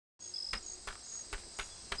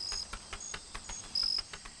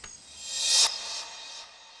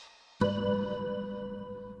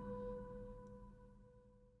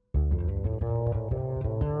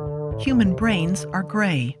human brains are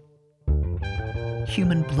gray.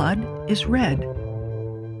 Human blood is red.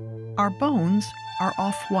 Our bones are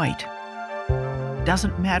off-white.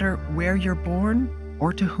 Doesn't matter where you're born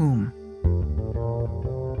or to whom.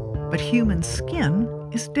 But human skin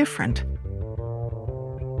is different.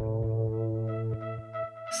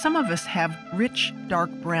 Some of us have rich, dark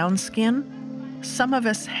brown skin. Some of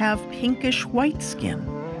us have pinkish white skin.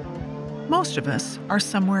 Most of us are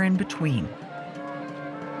somewhere in between.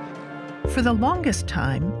 For the longest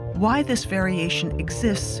time, why this variation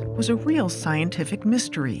exists was a real scientific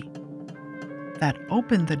mystery. That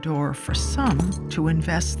opened the door for some to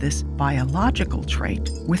invest this biological trait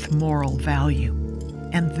with moral value,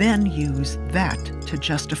 and then use that to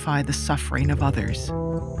justify the suffering of others.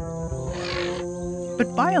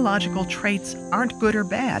 But biological traits aren't good or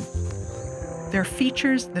bad. They're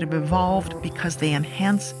features that have evolved because they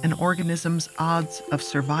enhance an organism's odds of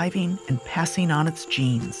surviving and passing on its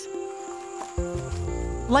genes.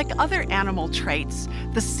 Like other animal traits,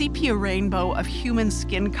 the sepia rainbow of human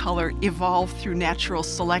skin color evolved through natural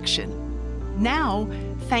selection. Now,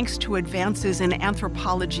 thanks to advances in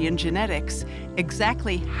anthropology and genetics,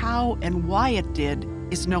 exactly how and why it did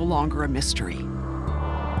is no longer a mystery.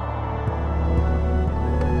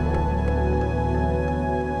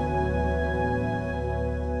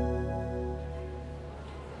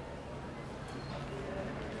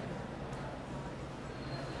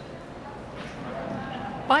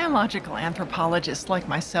 Biological anthropologists like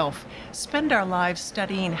myself spend our lives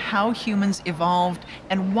studying how humans evolved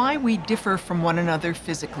and why we differ from one another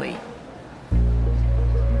physically.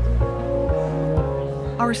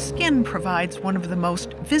 Our skin provides one of the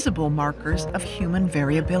most visible markers of human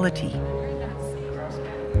variability.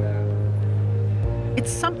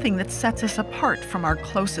 It's something that sets us apart from our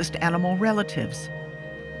closest animal relatives.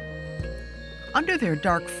 Under their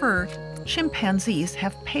dark fur, chimpanzees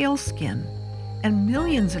have pale skin. And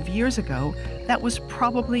millions of years ago, that was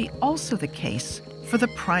probably also the case for the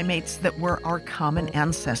primates that were our common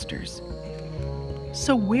ancestors.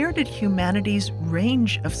 So where did humanity's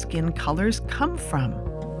range of skin colors come from?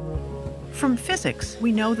 From physics,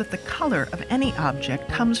 we know that the color of any object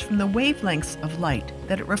comes from the wavelengths of light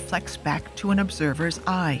that it reflects back to an observer's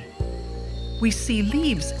eye. We see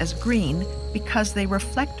leaves as green because they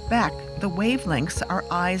reflect back the wavelengths our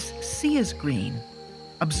eyes see as green.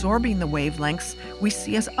 Absorbing the wavelengths we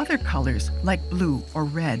see as other colors like blue or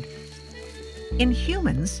red. In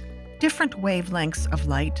humans, different wavelengths of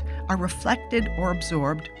light are reflected or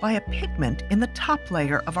absorbed by a pigment in the top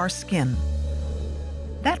layer of our skin.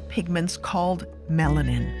 That pigment's called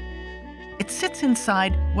melanin. It sits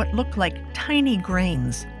inside what look like tiny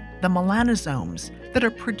grains, the melanosomes, that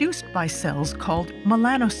are produced by cells called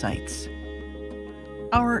melanocytes.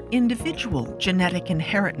 Our individual genetic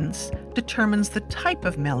inheritance determines the type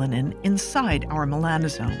of melanin inside our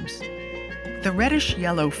melanosomes. The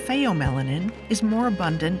reddish-yellow pheomelanin is more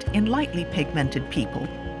abundant in lightly pigmented people.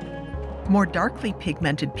 More darkly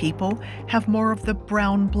pigmented people have more of the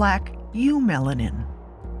brown-black eumelanin.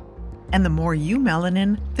 And the more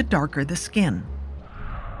eumelanin, the darker the skin.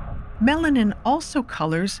 Melanin also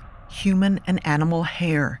colors human and animal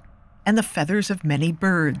hair and the feathers of many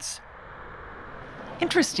birds.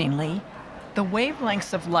 Interestingly, the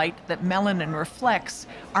wavelengths of light that melanin reflects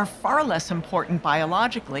are far less important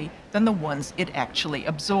biologically than the ones it actually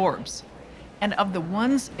absorbs. And of the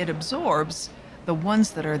ones it absorbs, the ones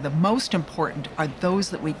that are the most important are those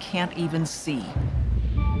that we can't even see.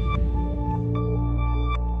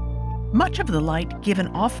 Much of the light given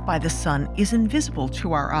off by the sun is invisible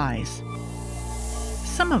to our eyes.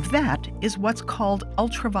 Some of that is what's called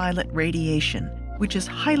ultraviolet radiation, which is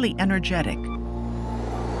highly energetic.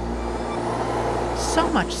 So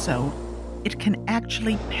much so, it can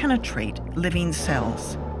actually penetrate living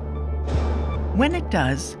cells. When it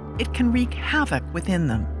does, it can wreak havoc within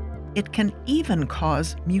them. It can even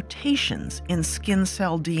cause mutations in skin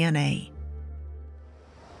cell DNA.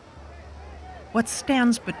 What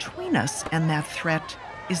stands between us and that threat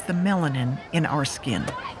is the melanin in our skin.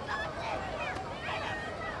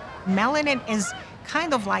 Melanin is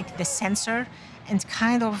kind of like the sensor and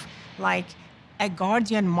kind of like a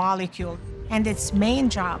guardian molecule, and its main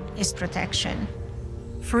job is protection.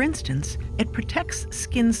 For instance, it protects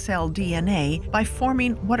skin cell DNA by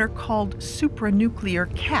forming what are called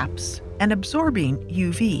supranuclear caps and absorbing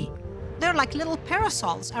UV. They're like little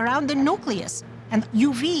parasols around the nucleus, and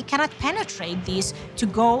UV cannot penetrate these to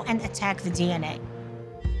go and attack the DNA.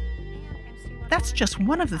 That's just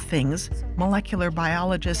one of the things molecular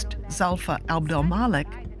biologist Zalfa Abdelmalek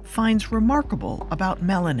finds remarkable about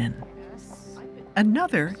melanin.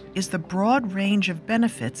 Another is the broad range of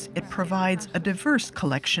benefits it provides a diverse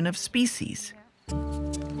collection of species.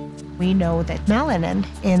 We know that melanin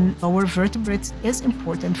in our vertebrates is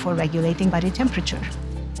important for regulating body temperature.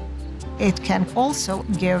 It can also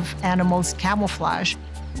give animals camouflage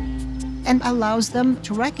and allows them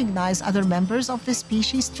to recognize other members of the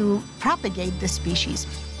species to propagate the species.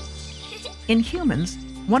 In humans,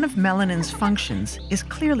 one of melanin's functions is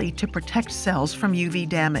clearly to protect cells from UV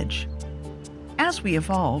damage. As we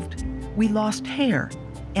evolved, we lost hair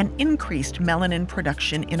and increased melanin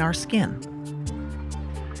production in our skin.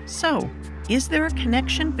 So, is there a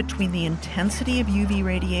connection between the intensity of UV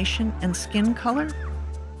radiation and skin color?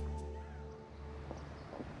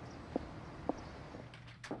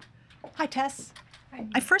 Hi, Tess.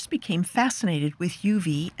 I first became fascinated with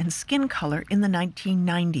UV and skin color in the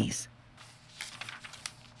 1990s.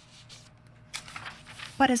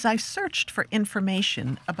 But as I searched for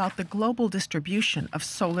information about the global distribution of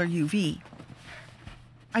solar UV,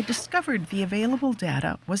 I discovered the available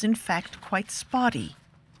data was in fact quite spotty.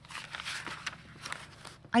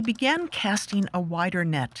 I began casting a wider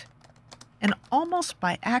net, and almost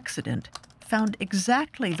by accident found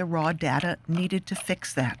exactly the raw data needed to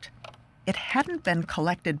fix that. It hadn't been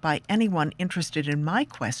collected by anyone interested in my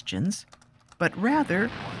questions, but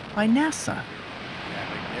rather by NASA.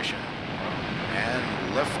 Ignition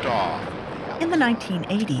and liftoff. In the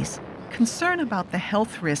 1980s, concern about the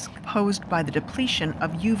health risk posed by the depletion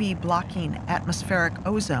of UV-blocking atmospheric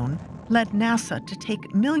ozone led NASA to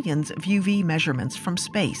take millions of UV measurements from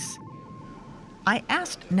space. I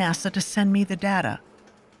asked NASA to send me the data,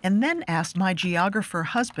 and then asked my geographer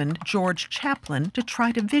husband, George Chaplin, to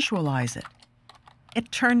try to visualize it.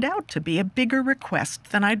 It turned out to be a bigger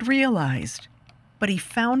request than I'd realized, but he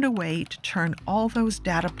found a way to turn all those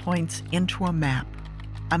data points into a map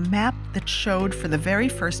that showed for the very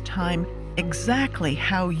first time exactly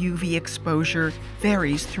how UV exposure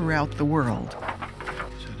varies throughout the world.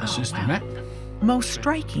 So this is the map. Most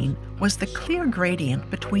striking was the clear gradient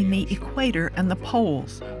between the equator and the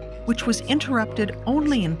poles, which was interrupted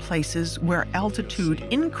only in places where altitude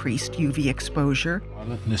increased UV exposure.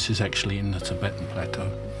 This is actually in the Tibetan Plateau.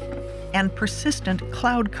 And persistent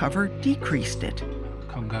cloud cover decreased it.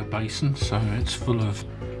 Congo Basin, so it's full of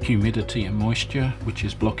humidity and moisture, which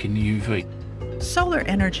is blocking the UV. Solar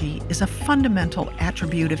energy is a fundamental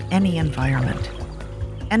attribute of any environment.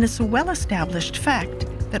 And it's a well-established fact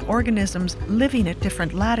that organisms living at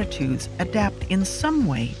different latitudes adapt in some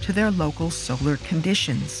way to their local solar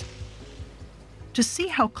conditions. To see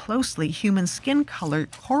how closely human skin color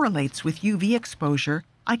correlates with UV exposure,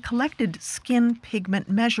 I collected skin pigment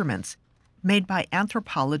measurements made by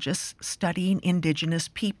anthropologists studying indigenous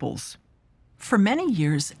peoples. For many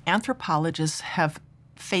years, anthropologists have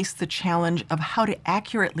faced the challenge of how to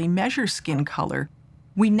accurately measure skin color.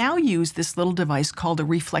 We now use this little device called a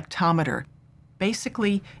reflectometer.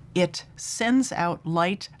 Basically, it sends out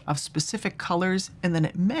light of specific colors, and then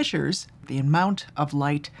it measures the amount of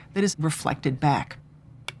light that is reflected back.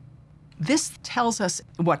 This tells us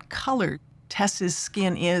what color Tess's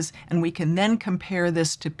skin is, and we can then compare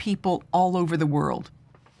this to people all over the world.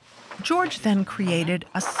 George then created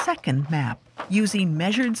a second map using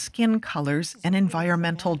measured skin colors and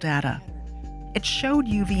environmental data. It showed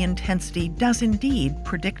UV intensity does indeed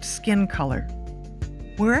predict skin color.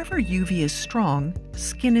 Wherever UV is strong,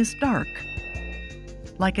 skin is dark,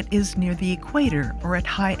 like it is near the equator or at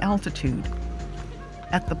high altitude.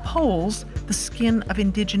 At the poles, the skin of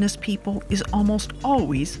indigenous people is almost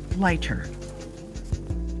always lighter.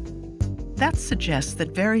 That suggests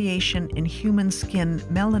that variation in human skin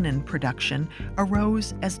melanin production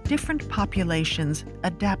arose as different populations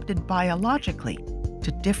adapted biologically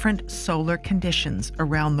to different solar conditions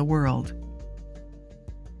around the world.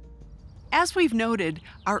 As we've noted,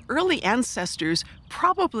 our early ancestors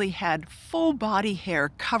probably had full body hair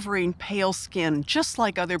covering pale skin, just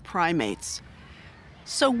like other primates.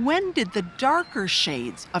 So when did the darker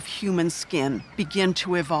shades of human skin begin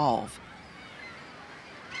to evolve?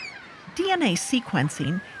 DNA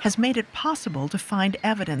sequencing has made it possible to find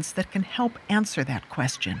evidence that can help answer that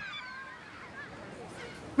question.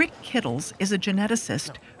 Rick Kittles is a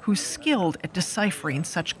geneticist who's skilled at deciphering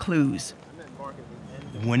such clues.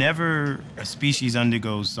 Whenever a species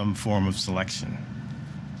undergoes some form of selection,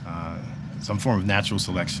 some form of natural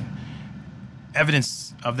selection,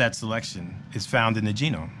 evidence of that selection is found in the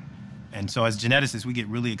genome. And so as geneticists, we get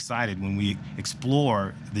really excited when we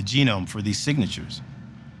explore the genome for these signatures.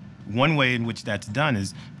 One way in which that's done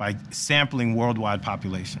is by sampling worldwide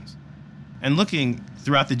populations and looking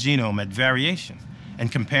throughout the genome at variation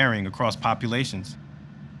and comparing across populations.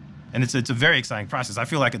 And it's a very exciting process. I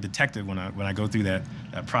feel like a detective when I go through that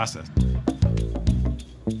process.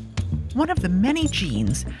 One of the many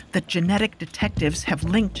genes that genetic detectives have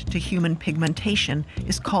linked to human pigmentation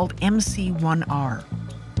is called MC1R.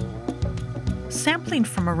 Sampling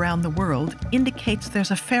from around the world indicates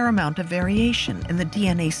there's a fair amount of variation in the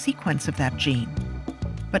DNA sequence of that gene,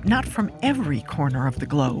 but not from every corner of the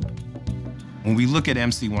globe. When we look at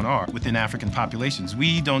MC1R within African populations,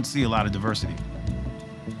 we don't see a lot of diversity.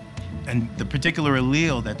 And the particular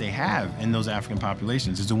allele that they have in those African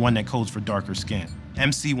populations is the one that codes for darker skin.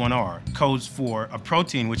 MC1R codes for a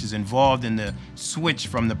protein which is involved in the switch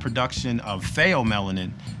from the production of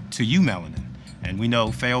pheomelanin to eumelanin. And we know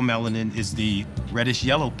pheomelanin is the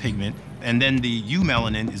reddish-yellow pigment, and then the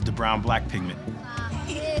eumelanin is the brown-black pigment.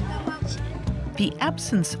 The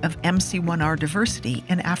absence of MC1R diversity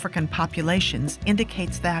in African populations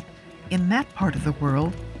indicates that, in that part of the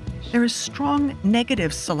world, there is strong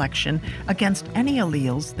negative selection against any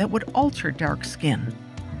alleles that would alter dark skin.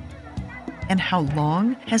 And how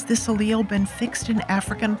long has this allele been fixed in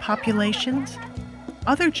African populations?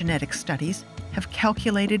 Other genetic studies have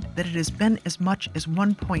calculated that it has been as much as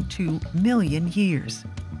 1.2 million years.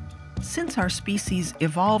 Since our species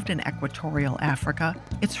evolved in equatorial Africa,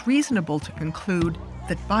 it's reasonable to conclude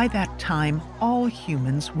that by that time, all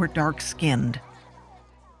humans were dark-skinned.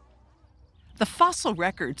 The fossil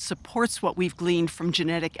record supports what we've gleaned from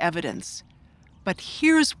genetic evidence. But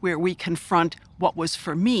here's where we confront what was,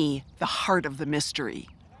 for me, the heart of the mystery.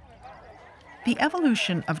 The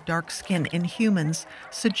evolution of dark skin in humans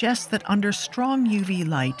suggests that under strong UV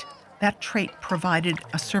light, that trait provided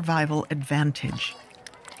a survival advantage.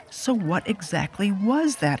 So what exactly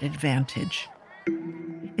was that advantage?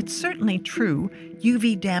 It's certainly true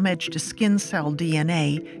UV damage to skin cell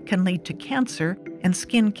DNA can lead to cancer, and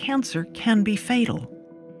skin cancer can be fatal.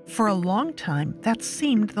 For a long time, that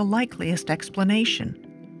seemed the likeliest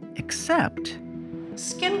explanation. Except,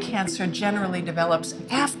 Skin cancer generally develops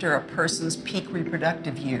after a person's peak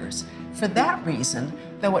reproductive years. For that reason,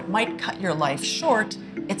 though it might cut your life short,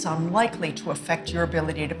 it's unlikely to affect your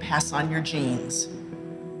ability to pass on your genes.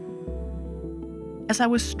 as I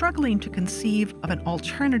was struggling to conceive of an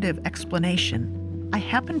alternative explanation, I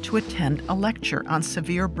happened to attend a lecture on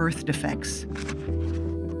severe birth defects.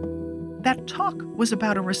 That talk was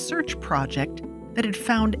about a research project that had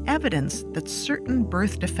found evidence that certain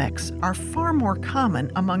birth defects are far more common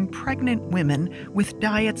among pregnant women with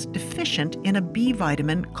diets deficient in a B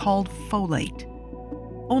vitamin called folate.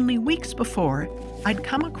 Only weeks before, I'd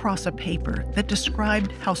come across a paper that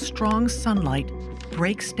described how strong sunlight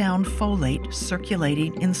breaks down folate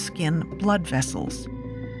circulating in skin blood vessels.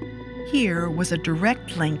 Here was a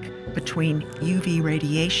direct link between UV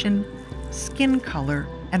radiation, skin color,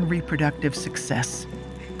 and reproductive success.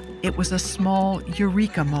 It was a small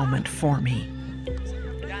eureka moment for me.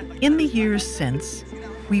 In the years since,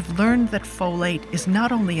 we've learned that folate is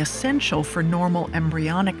not only essential for normal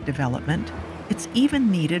embryonic development, it's even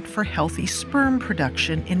needed for healthy sperm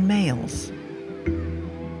production in males.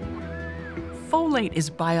 Folate is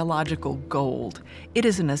biological gold. It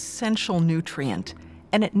is an essential nutrient,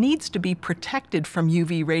 and it needs to be protected from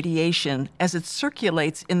UV radiation as it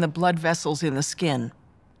circulates in the blood vessels in the skin.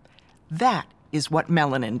 That is what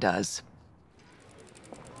melanin does.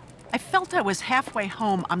 I felt I was halfway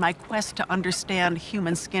home on my quest to understand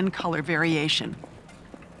human skin color variation.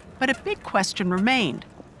 But a big question remained.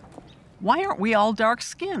 Why aren't we all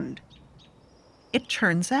dark-skinned? It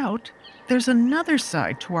turns out there's another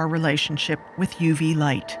side to our relationship with UV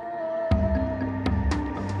light.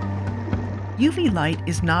 UV light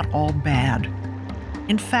is not all bad.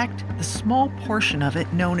 In fact, the small portion of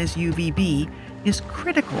it known as UVB is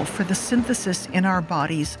critical for the synthesis in our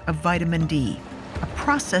bodies of vitamin D, a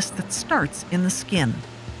process that starts in the skin.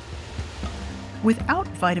 Without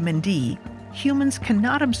vitamin D, humans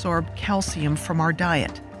cannot absorb calcium from our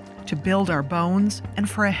diet to build our bones and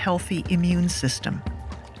for a healthy immune system.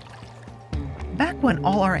 Back when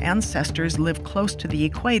all our ancestors lived close to the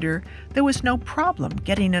equator, there was no problem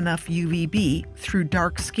getting enough UVB through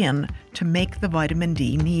dark skin to make the vitamin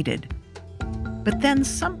D needed. But then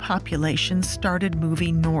some populations started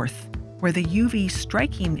moving north, where the UV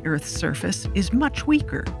striking Earth's surface is much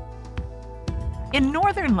weaker. In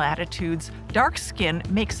northern latitudes, dark skin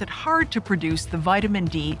makes it hard to produce the vitamin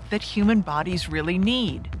D that human bodies really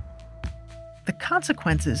need. The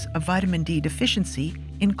consequences of vitamin D deficiency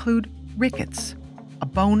include rickets, a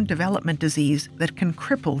bone development disease that can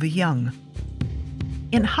cripple the young.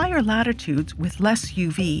 In higher latitudes with less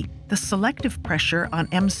UV, the selective pressure on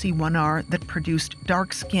MC1R that produced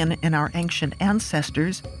dark skin in our ancient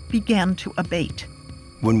ancestors began to abate.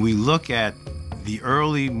 When we look at the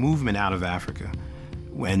early movement out of Africa,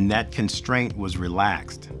 when that constraint was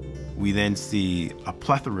relaxed, we then see a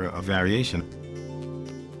plethora of variation.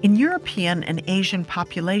 In European and Asian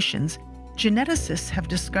populations, geneticists have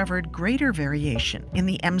discovered greater variation in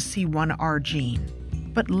the MC1R gene,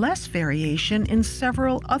 but less variation in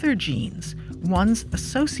several other genes, ones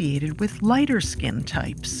associated with lighter skin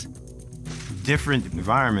types. Different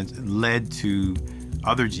environments led to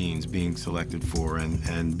other genes being selected for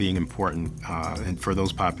and being important for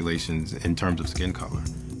those populations in terms of skin color.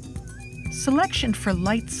 Selection for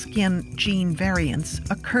light skin gene variants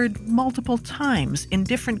occurred multiple times in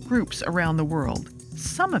different groups around the world,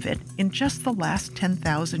 some of it in just the last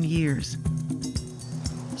 10,000 years.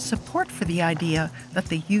 Support for the idea that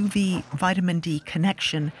the UV vitamin D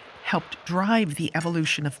connection helped drive the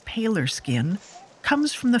evolution of paler skin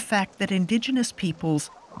comes from the fact that indigenous peoples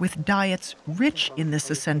with diets rich in this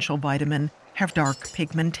essential vitamin have dark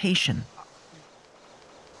pigmentation.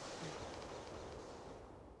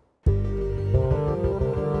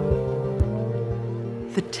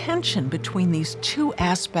 The tension between these two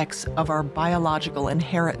aspects of our biological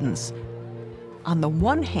inheritance, on the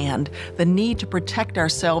one hand, the need to protect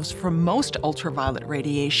ourselves from most ultraviolet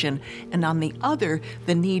radiation, and on the other,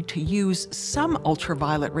 the need to use some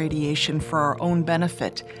ultraviolet radiation for our own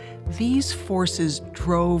benefit. These forces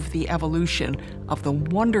drove the evolution of the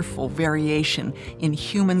wonderful variation in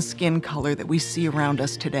human skin color that we see around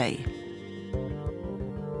us today.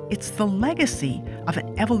 It's the legacy of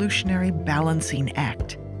an evolutionary balancing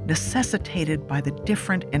act necessitated by the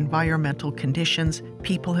different environmental conditions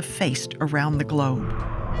people have faced around the globe.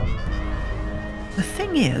 The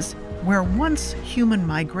thing is, where once human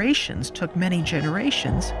migrations took many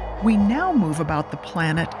generations, we now move about the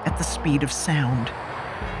planet at the speed of sound.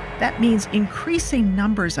 That means increasing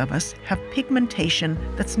numbers of us have pigmentation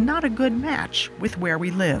that's not a good match with where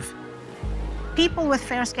we live. People with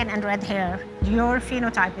fair skin and red hair, your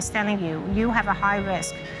phenotype is telling you you have a high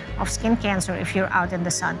risk of skin cancer if you're out in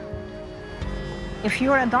the sun. If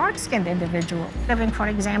you're a dark-skinned individual, living, for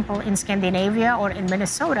example, in Scandinavia or in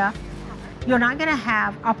Minnesota, you're not going to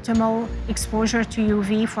have optimal exposure to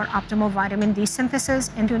UV for optimal vitamin D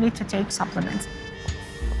synthesis, and you need to take supplements.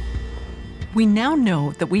 We now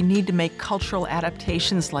know that we need to make cultural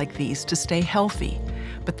adaptations like these to stay healthy,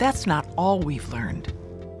 but that's not all we've learned.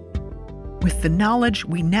 With the knowledge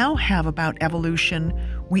we now have about evolution,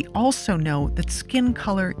 we also know that skin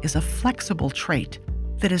color is a flexible trait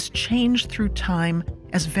that has changed through time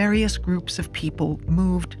as various groups of people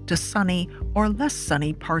moved to sunny or less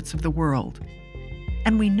sunny parts of the world.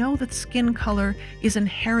 And we know that skin color is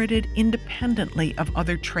inherited independently of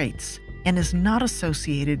other traits and is not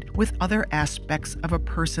associated with other aspects of a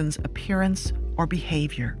person's appearance or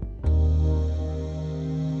behavior.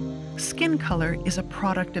 Skin color is a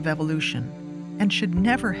product of evolution and should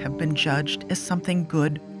never have been judged as something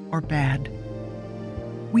good or bad.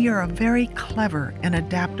 We are a very clever and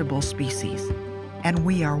adaptable species, and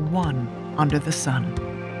we are one under the sun.